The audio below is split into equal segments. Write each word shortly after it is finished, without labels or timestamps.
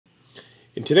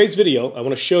In today's video, I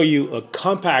want to show you a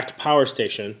compact power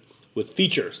station with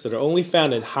features that are only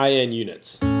found in high-end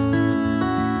units.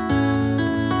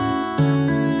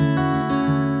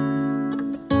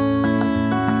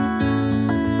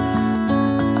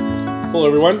 Hello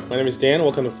everyone, my name is Dan,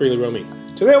 welcome to Freely Roaming.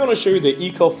 Today I want to show you the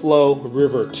EcoFlow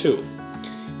River 2.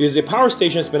 It is a power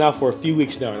station that's been out for a few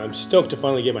weeks now and I'm stoked to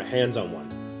finally get my hands on one.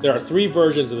 There are three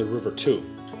versions of the River 2.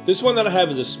 This one that I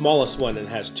have is the smallest one and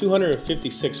has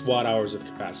 256 watt-hours of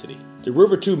capacity. The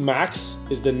River 2 Max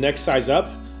is the next size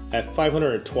up at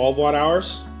 512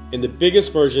 watt-hours, and the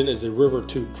biggest version is the River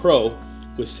 2 Pro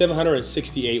with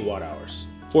 768 watt-hours.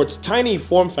 For its tiny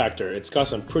form factor, it's got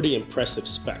some pretty impressive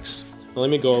specs. Now let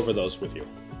me go over those with you.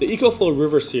 The EcoFlow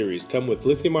River series come with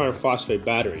lithium iron phosphate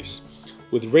batteries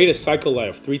with rated cycle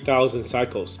life of 3,000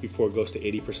 cycles before it goes to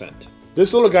 80%.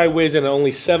 This little guy weighs in at only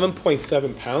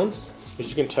 7.7 pounds. As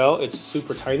you can tell, it's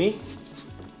super tiny.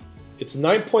 It's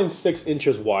 9.6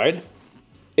 inches wide,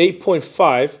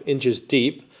 8.5 inches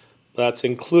deep, that's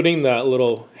including that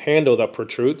little handle that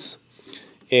protrudes,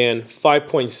 and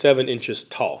 5.7 inches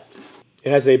tall. It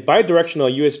has a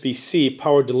bidirectional USB-C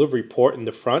power delivery port in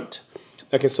the front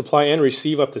that can supply and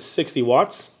receive up to 60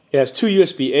 watts. It has two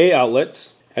USB-A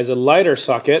outlets, has a lighter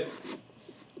socket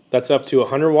that's up to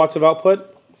 100 watts of output,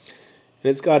 and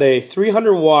it's got a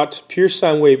 300 watt pure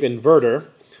sine wave inverter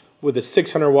with a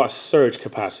 600 watt surge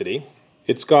capacity.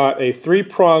 It's got a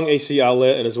 3-prong AC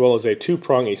outlet and as well as a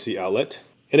 2-prong AC outlet.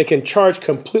 And it can charge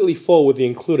completely full with the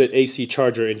included AC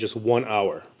charger in just 1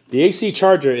 hour. The AC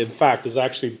charger, in fact, is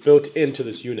actually built into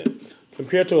this unit.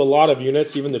 Compared to a lot of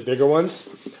units, even the bigger ones,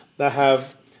 that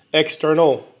have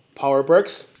external power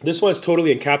bricks, this one is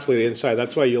totally encapsulated inside.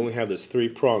 That's why you only have this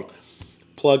 3-prong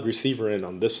plug receiver in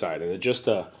on this side. And it's just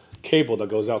a cable that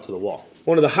goes out to the wall.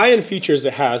 One of the high-end features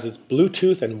it has is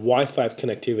Bluetooth and Wi-Fi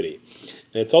connectivity.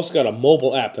 And it's also got a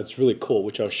mobile app that's really cool,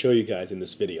 which I'll show you guys in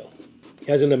this video. It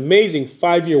has an amazing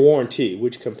 5-year warranty,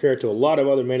 which compared to a lot of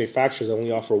other manufacturers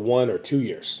only offer 1 or 2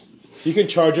 years. You can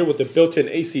charge it with the built-in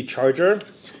AC charger.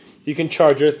 You can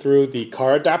charge it through the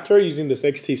car adapter using this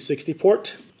XT60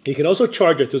 port. You can also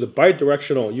charge it through the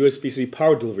bidirectional USB-C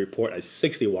power delivery port at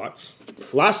 60 watts.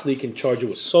 Lastly, you can charge it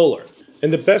with solar.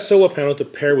 And the best solar panel to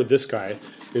pair with this guy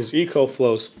is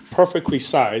EcoFlow's perfectly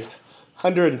sized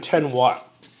 110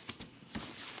 watt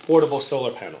portable solar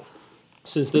panel.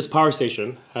 Since this power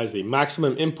station has the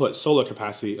maximum input solar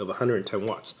capacity of 110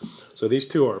 watts. So these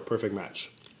two are a perfect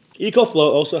match.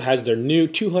 EcoFlow also has their new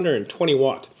 220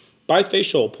 watt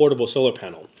Bifacial portable solar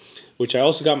panel, which I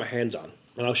also got my hands on.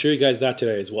 And I'll show you guys that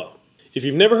today as well. If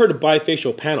you've never heard of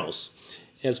bifacial panels,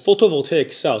 it has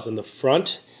photovoltaic cells in the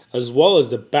front as well as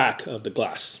the back of the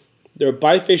glass. Their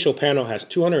bifacial panel has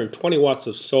 220 watts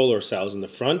of solar cells in the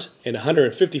front and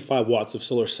 155 watts of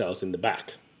solar cells in the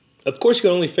back. Of course, you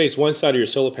can only face one side of your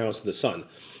solar panels to the sun,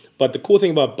 but the cool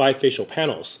thing about bifacial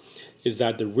panels is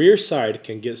that the rear side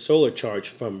can get solar charge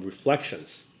from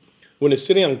reflections. When it's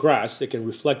sitting on grass, it can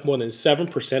reflect more than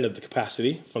 7% of the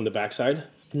capacity from the backside,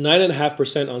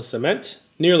 9.5% on cement,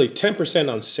 nearly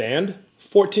 10% on sand,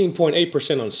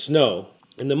 14.8% on snow,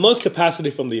 and the most capacity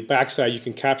from the backside you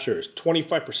can capture is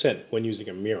 25% when using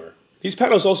a mirror. These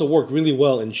panels also work really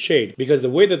well in shade because the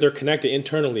way that they're connected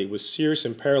internally with series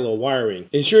and parallel wiring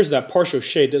ensures that partial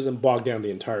shade doesn't bog down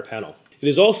the entire panel. It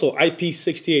is also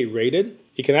IP68 rated.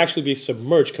 It can actually be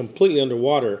submerged completely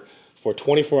underwater for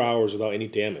 24 hours without any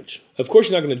damage. Of course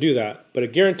you're not going to do that, but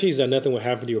it guarantees that nothing would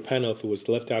happen to your panel if it was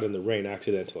left out in the rain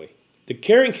accidentally. The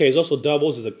carrying case also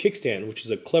doubles as a kickstand, which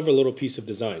is a clever little piece of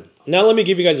design. Now let me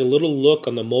give you guys a little look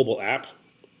on the mobile app,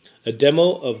 a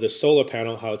demo of the solar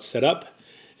panel, how it's set up,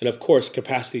 and of course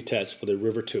capacity test for the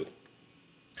River 2.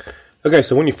 Okay,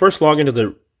 so when you first log into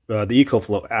the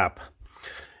EcoFlow app,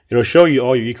 it'll show you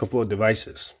all your EcoFlow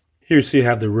devices. Here you see you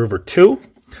have the River 2.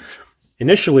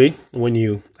 Initially, when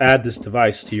you add this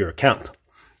device to your account,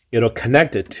 it'll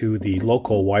connect it to the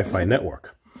local Wi-Fi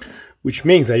network, which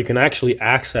means that you can actually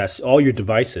access all your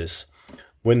devices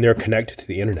when they're connected to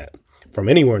the internet from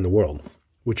anywhere in the world,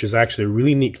 which is actually a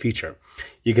really neat feature.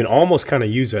 You can almost kind of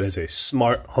use it as a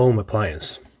smart home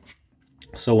appliance.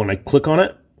 So when I click on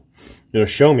it, it'll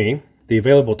show me the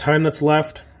available time that's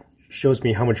left, shows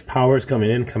me how much power is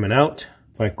coming in, coming out.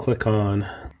 If I click on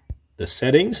the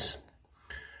settings,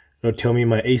 it'll tell me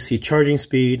my AC charging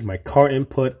speed, my car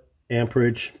input,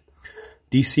 amperage,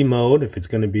 DC mode, if it's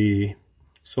going to be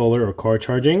solar or car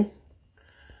charging,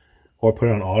 or put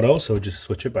it on auto, so just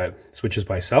switches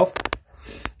by itself.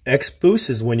 X boost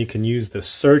is when you can use the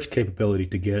surge capability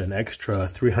to get an extra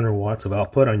 300 watts of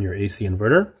output on your AC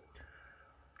inverter,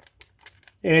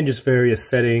 and just various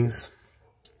settings.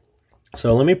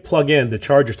 So let me plug in the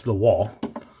charger to the wall.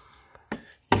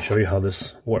 me show you how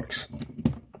this works.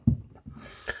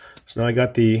 So now I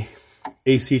got the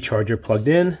AC charger plugged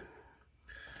in.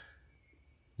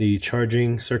 The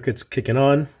charging circuit's kicking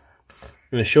on.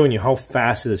 And it's showing you how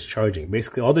fast it is charging.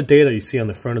 Basically, all the data you see on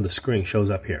the front of the screen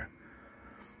shows up here.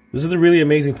 This is the really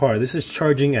amazing part. This is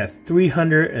charging at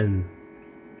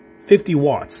 350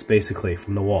 watts, basically,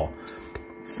 from the wall.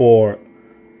 For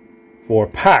a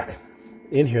pack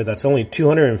in here that's only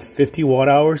 250 watt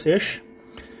hours-ish,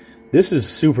 this is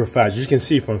super fast. As you can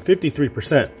see, from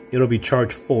 53%, it'll be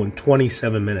charged full in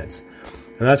 27 minutes.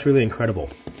 And that's really incredible.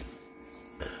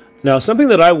 Now, something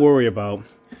that I worry about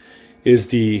is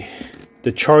the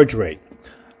charge rate.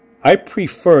 I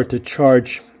prefer to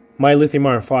charge my lithium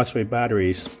iron phosphate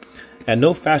batteries at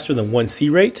no faster than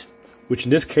 1C rate, which in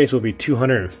this case will be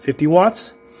 250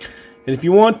 watts. And if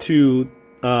you want to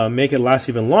make it last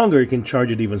even longer, you can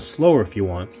charge it even slower if you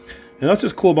want. And that's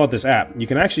what's cool about this app. You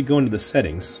can actually go into the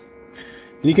settings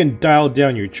and you can dial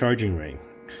down your charging rate.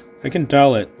 I can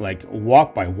dial it like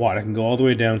watt by watt. I can go all the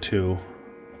way down to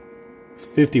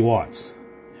 50 watts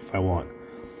if I want.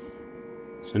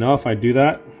 So now if I do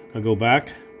that, I'll go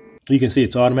back. You can see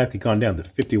it's automatically gone down to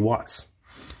 50 watts,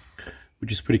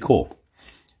 which is pretty cool.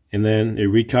 And then it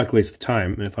recalculates the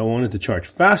time. And if I wanted to charge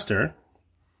faster,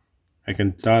 I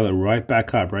can dial it right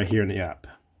back up right here in the app,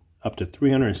 up to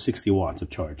 360 watts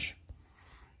of charge.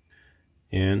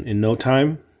 And in no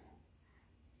time,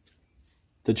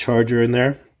 the charger in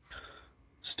there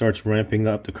starts ramping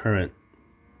up the current.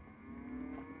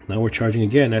 Now we're charging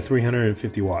again at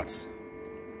 350 watts.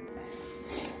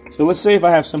 So let's say if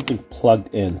I have something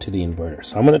plugged into the inverter.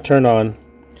 So I'm going to turn on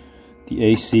the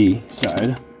AC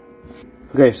side.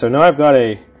 Okay, so now I've got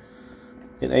an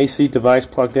AC device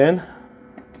plugged in.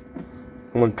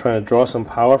 I'm going to try to draw some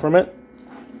power from it.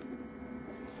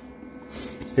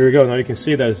 Here we go. Now you can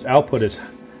see that its output is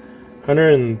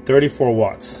 134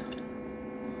 watts.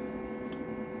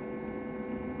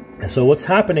 And so what's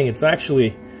happening, it's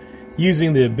actually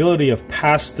using the ability of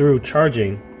pass-through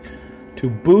charging to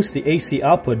boost the AC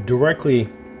output directly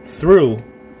through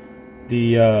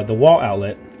the wall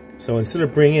outlet. So instead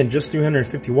of bringing in just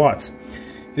 350 watts,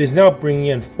 it is now bringing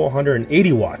in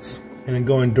 480 watts and then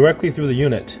going directly through the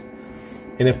unit.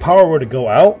 And if power were to go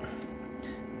out,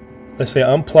 let's say I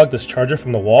unplug this charger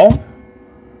from the wall,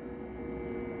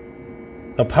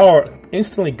 the power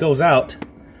instantly goes out,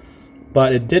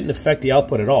 but it didn't affect the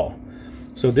output at all.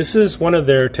 So this is one of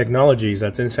their technologies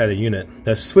that's inside the unit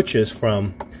that switches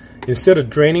from, instead of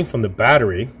draining from the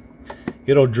battery,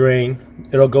 it'll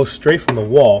go straight from the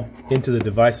wall into the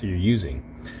device that you're using.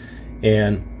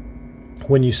 And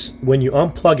when you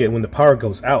unplug it, when the power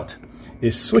goes out,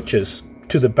 it switches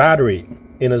to the battery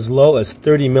in as low as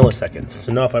 30 milliseconds.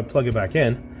 So now if I plug it back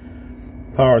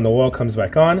in, power on the wall comes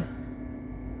back on.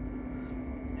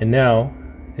 And now,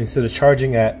 instead of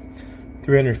charging at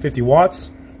 350 watts,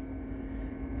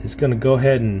 it's going to go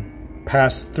ahead and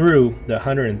pass through the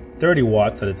 130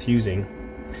 watts that it's using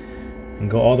and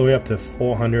go all the way up to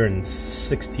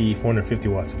 460, 450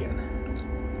 watts again.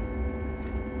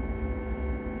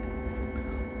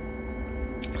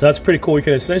 So that's pretty cool. You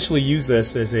can essentially use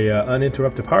this as a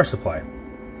uninterrupted power supply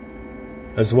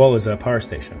as well as a power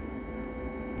station.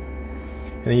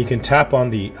 And then you can tap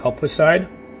on the output side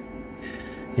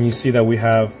and you see that we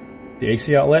have the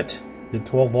AC outlet, the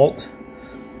 12 volt.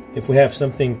 If we have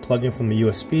something plugged in from the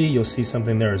USB, you'll see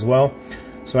something there as well.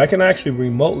 So I can actually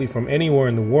remotely from anywhere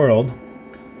in the world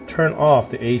turn off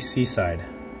the AC side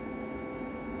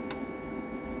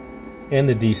and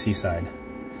the DC side.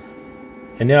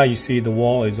 And now you see the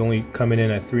wall is only coming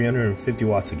in at 350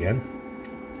 watts again.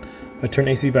 If I turn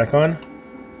AC back on,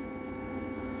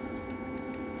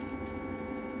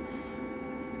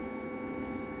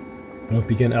 it'll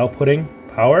begin outputting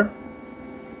power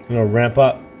and it'll ramp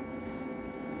up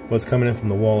what's coming in from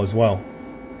the wall as well.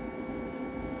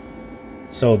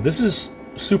 So this is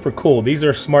super cool. These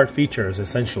are smart features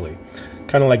essentially,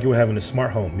 kind of like you would have in a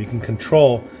smart home. You can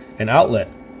control an outlet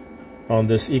on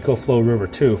this EcoFlow River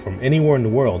 2 from anywhere in the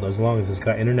world as long as it's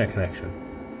got internet connection.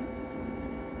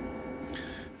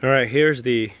 Alright, here's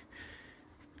the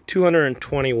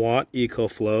 220 watt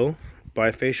EcoFlow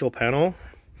bifacial panel,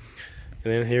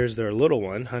 and then here's their little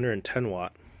one, 110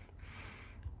 watt.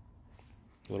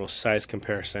 Little size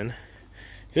comparison.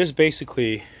 It is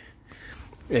basically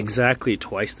exactly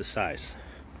twice the size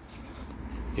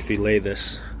if you lay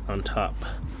this on top.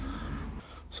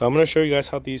 So I'm going to show you guys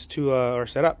how these two are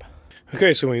set up.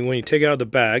 Okay, so when you take it out of the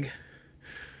bag,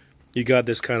 you got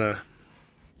this kind of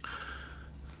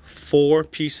 4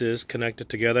 pieces connected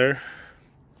together,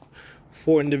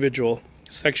 4 individual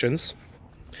sections,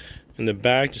 and the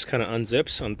bag just kind of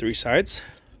unzips on 3 sides.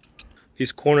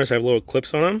 These corners have little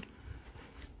clips on them.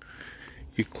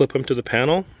 You clip them to the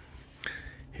panel.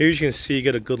 Here you can see, you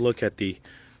get a good look at the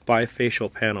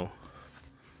bifacial panel.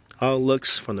 How it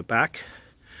looks from the back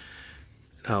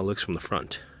and how it looks from the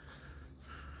front.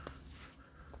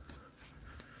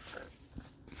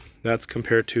 That's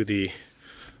compared to the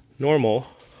normal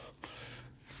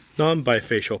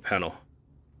non-bifacial panel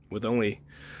with only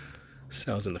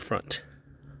cells in the front.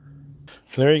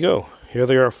 And there you go. Here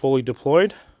they are fully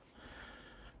deployed.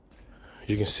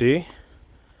 You can see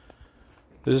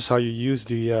this is how you use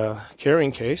the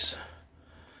carrying case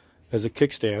as a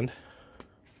kickstand.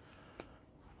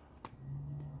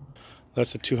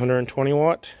 That's a 220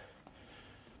 watt.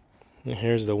 And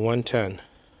here's the 110.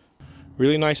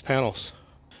 Really nice panels.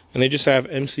 And they just have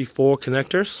MC4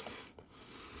 connectors.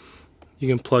 You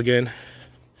can plug in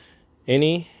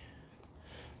any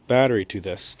battery to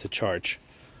this to charge,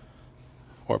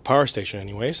 or power station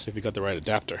anyways, if you got the right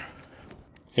adapter.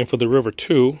 And for the River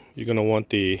 2, you're going to want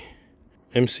the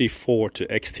MC4 to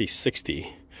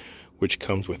XT60, which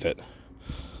comes with it.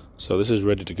 So this is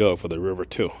ready to go for the River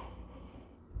 2.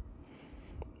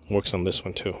 Works on this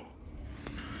one too.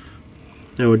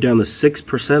 Now we're down to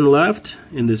 6% left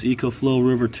in this EcoFlow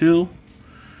River 2,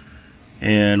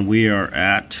 and we are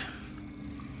at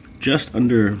just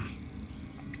under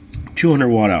 200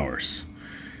 watt hours,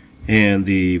 and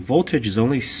the voltage is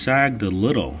only sagged a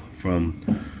little from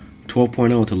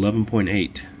 12.0 to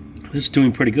 11.8. It's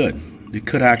doing pretty good. It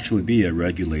could actually be a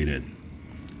regulated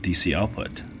DC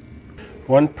output.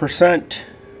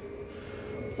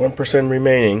 1%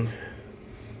 remaining.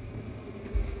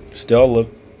 Still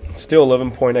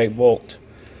 11.8 volt.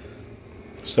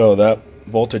 So that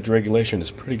voltage regulation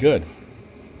is pretty good.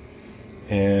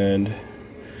 And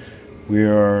we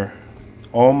are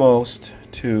almost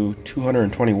to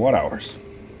 220 watt hours.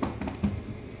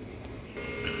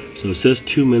 So it says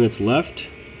 2 minutes left,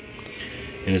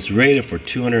 and it's rated for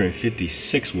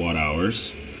 256 watt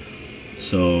hours.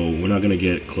 So we're not going to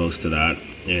get close to that,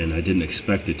 and I didn't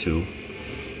expect it to.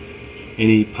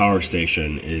 Any power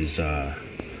station is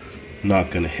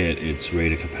not going to hit its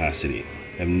rated capacity.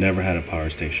 I've never had a power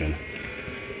station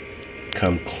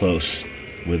come close,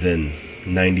 within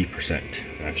 90%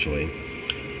 actually.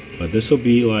 But this will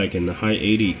be like in the high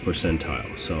 80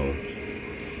 percentile, so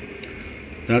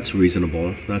that's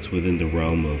reasonable. That's within the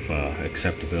realm of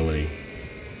acceptability.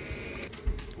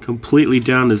 Completely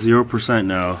down to 0%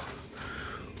 now.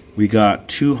 We got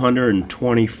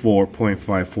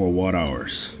 224.54 watt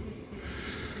hours.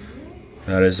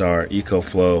 That is our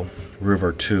EcoFlow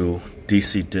River 2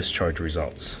 DC discharge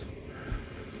results.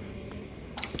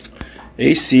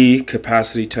 AC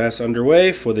capacity test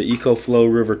underway for the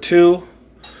EcoFlow River 2.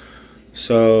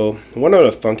 So one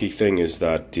other funky thing is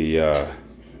that the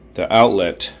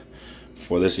outlet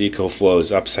for this EcoFlow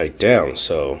is upside down,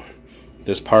 so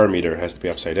this power meter has to be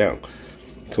upside down.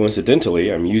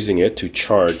 Coincidentally, I'm using it to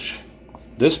charge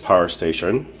this power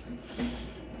station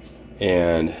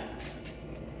and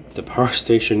the power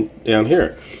station down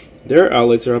here. Their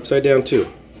outlets are upside down too.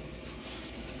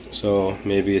 So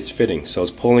maybe it's fitting. So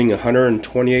it's pulling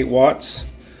 128 watts.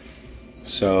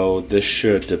 So this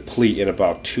should deplete in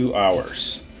about 2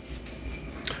 hours.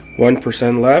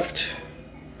 1% left.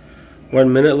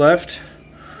 1 minute left.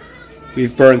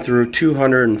 We've burned through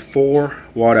 204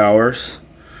 watt hours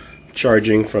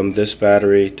charging from this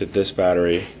battery to this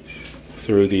battery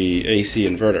through the AC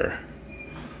inverter.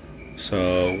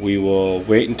 So we will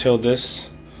wait until this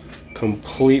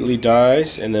completely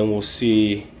dies, and then we'll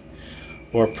see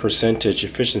what percentage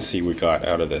efficiency we got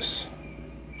out of this.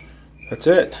 That's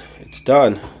it. It's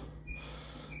done.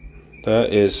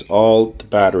 That is all the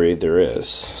battery there is.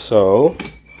 So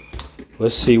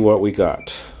let's see what we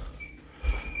got.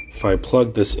 If I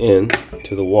plug this in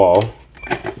to the wall,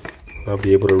 I'll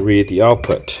be able to read the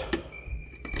output.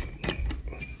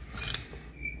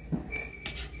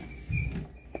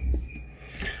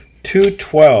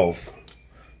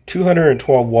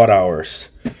 $212 watt hours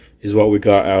is what we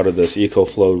got out of this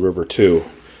EcoFlow River 2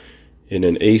 in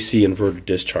an AC inverter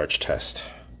discharge test.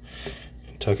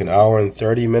 It took 1 hour and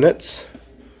 30 minutes.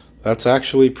 That's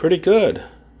actually pretty good.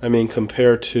 I mean,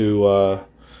 compared to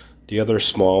the other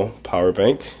small power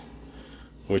bank,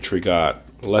 which we got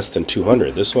less than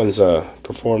 200. This one's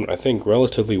performed, I think,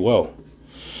 relatively well.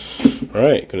 All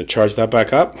right, gonna charge that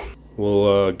back up.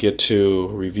 We'll get to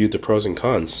review the pros and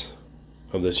cons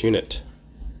of this unit.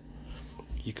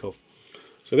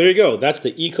 So there you go. That's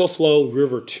the EcoFlow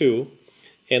River 2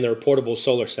 and their portable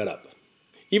solar setup.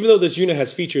 Even though this unit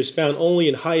has features found only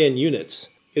in high-end units,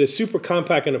 it is super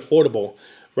compact and affordable.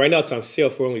 Right now it's on sale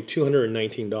for only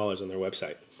 $219 on their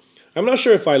website. I'm not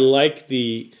sure if I like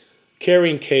the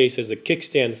carrying case as a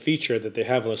kickstand feature that they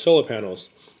have on the solar panels.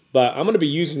 But I'm going to be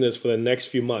using this for the next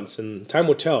few months, and time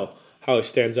will tell how it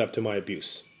stands up to my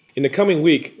abuse. In the coming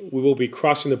week, we will be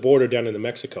crossing the border down into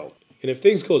Mexico. And if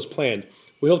things go as planned,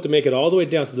 we hope to make it all the way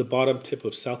down to the bottom tip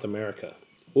of South America.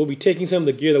 We'll be taking some of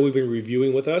the gear that we've been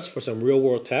reviewing with us for some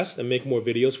real-world tests and make more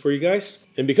videos for you guys.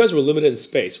 And because we're limited in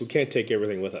space, we can't take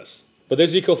everything with us. But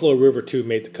this EcoFlow River 2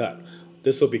 made the cut.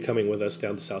 This will be coming with us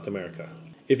down to South America.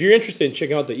 If you're interested in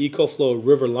checking out the EcoFlow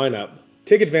River lineup,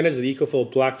 take advantage of the EcoFlow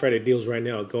Black Friday deals right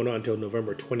now going on until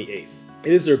November 28th.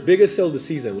 It is their biggest sale of the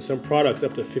season with some products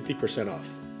up to 50%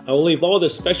 off. I will leave all the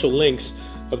special links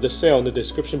of the sale in the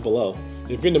description below.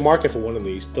 And if you're in the market for one of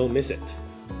these, don't miss it.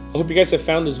 I hope you guys have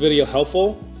found this video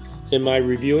helpful in my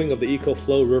reviewing of the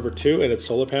EcoFlow River 2 and its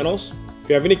solar panels. If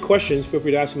you have any questions, feel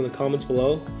free to ask them in the comments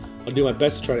below. I'll do my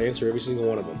best to try to answer every single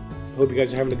one of them. I hope you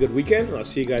guys are having a good weekend, and I'll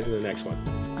see you guys in the next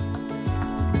one.